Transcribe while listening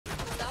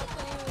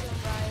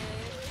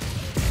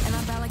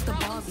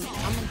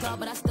I'm a dog,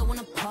 but I still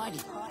wanna party.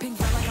 Pink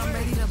felt like I'm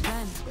ready to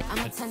bend.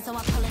 I'm a 10, so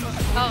I pull in the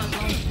Oh.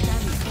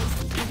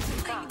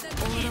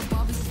 All of the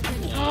Barbies is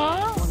pretty.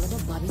 All of the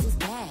Barbies is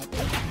bad.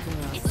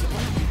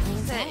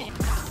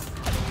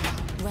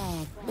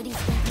 Rag, but he's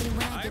simply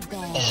ragged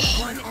bad.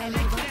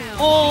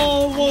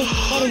 Oh,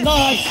 what a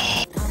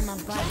nice! I'm a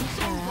Barbie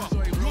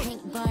girl.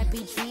 Pink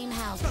Barbie dream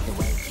house. The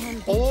way Ken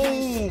be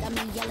got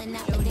me yelling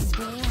out of this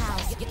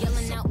greenhouse.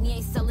 Yelling out, we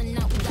ain't selling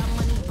out. We got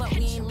money, but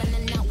we ain't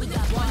lending out. We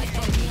got one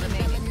but we ain't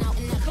belling out.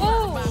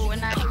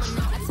 And that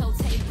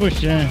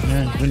Push,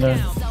 yeah, window.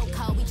 so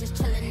cold, we just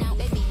chilling out.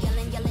 Baby,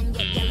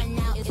 yelling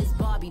out. It's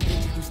Barbie, baby,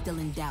 you still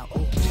in doubt.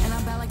 And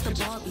I'm bad like the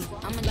Barbie.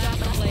 I'm a dog,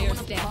 but I still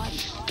wanna party.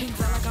 Pink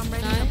felt like I'm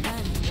ready to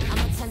bend. I'm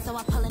a 10, so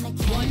I pull in a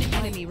can. One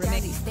enemy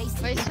remaining. Wait,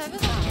 7?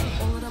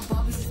 All of the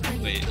Barbies is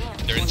pretty. Wait,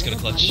 Darren's gonna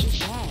clutch.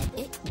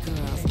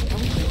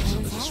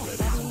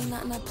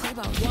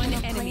 One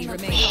enemy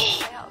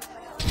remaining.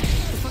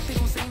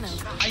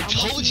 I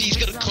told you he's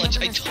gonna clutch.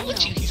 I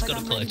told you he's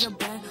gonna clutch.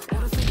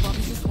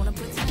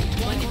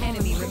 One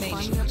enemy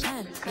remaining.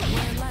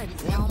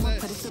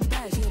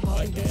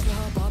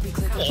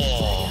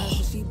 Oh.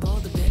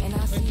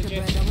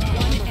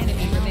 One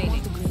enemy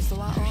remaining.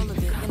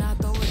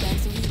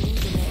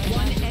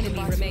 One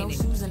enemy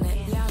remaining.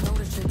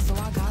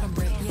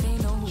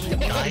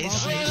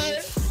 Guys,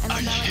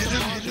 I hit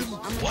him.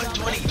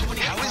 120.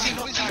 How is he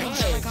not tired?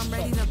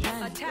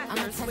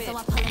 Attackers win.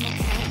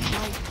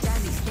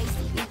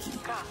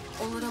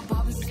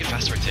 Get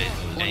fast rotate.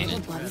 Gain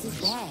it.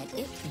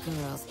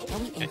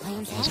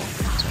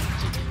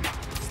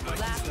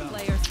 Last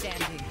player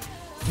standing.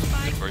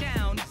 Spike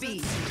down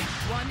B.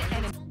 One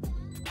enemy.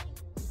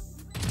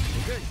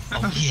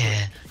 Oh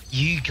yeah,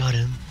 you got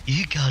him.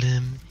 You got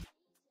him.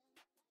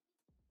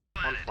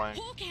 One flank.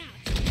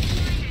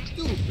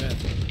 One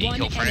Eco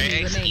enemy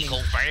frags. remaining. Eco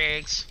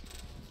frags.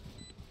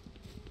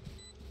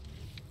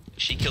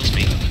 She kills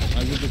me.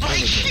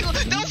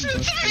 That's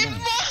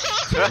insane.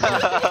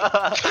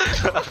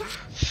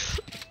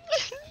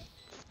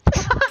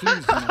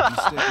 Please do not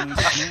mistake my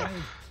smile.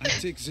 I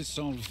take this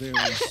all very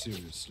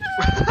seriously.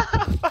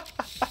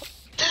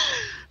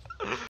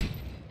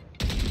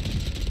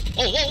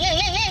 Oh, whoa.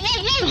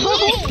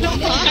 Oh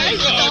my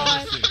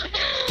god.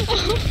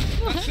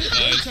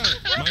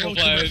 My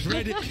ultimate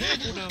ready.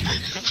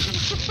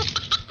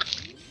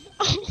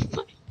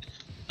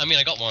 I mean,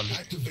 I got one.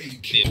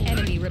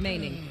 Enemy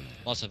remaining.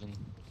 Lost 7.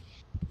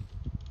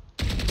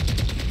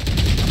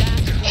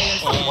 Last player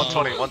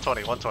standing.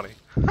 120.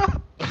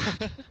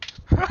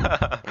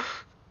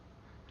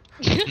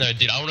 No,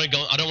 dude, I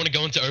don't want to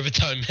go into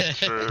overtime, man.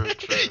 True.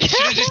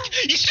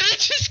 You should have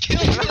just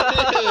killed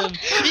him.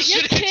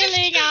 You're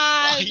killing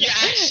us! You're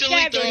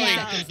actually doing.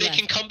 Seconds They left.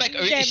 can come back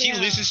OT. If she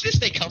loses this,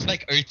 they come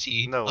back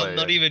OT. No way. I'm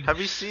not even. Have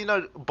you seen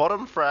a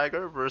bottom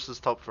fragger versus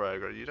top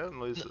fragger? You don't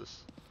lose this.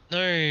 No,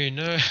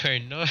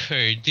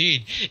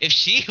 dude. If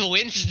she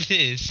wins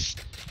this.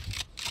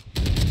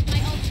 My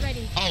ult's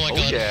ready. Oh my Oh,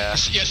 god. yeah.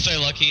 You're so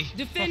lucky.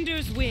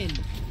 Defenders win.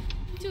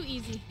 Too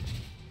easy.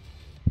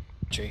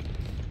 Tree.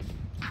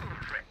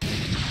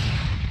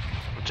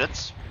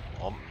 Jets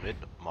on mid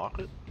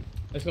market.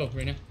 Let's go,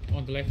 Reyna.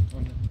 On the left.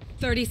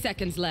 30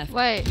 seconds left.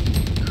 Wait.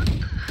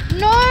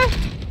 No!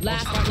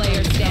 Last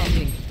player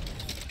standing.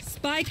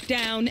 Spike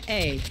down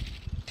A.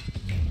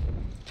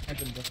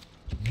 Heaven, bro.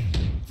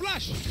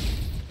 Flash!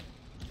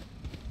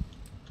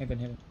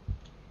 Heaven.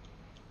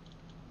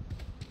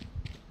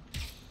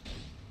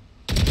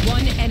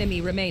 One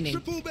enemy remaining.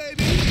 Triple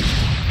baby!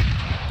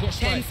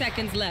 10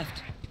 seconds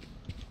left.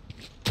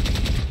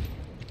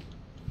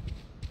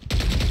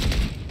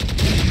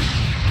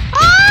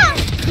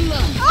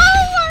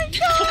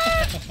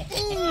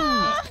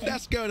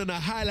 That's going on a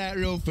highlight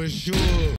reel for sure.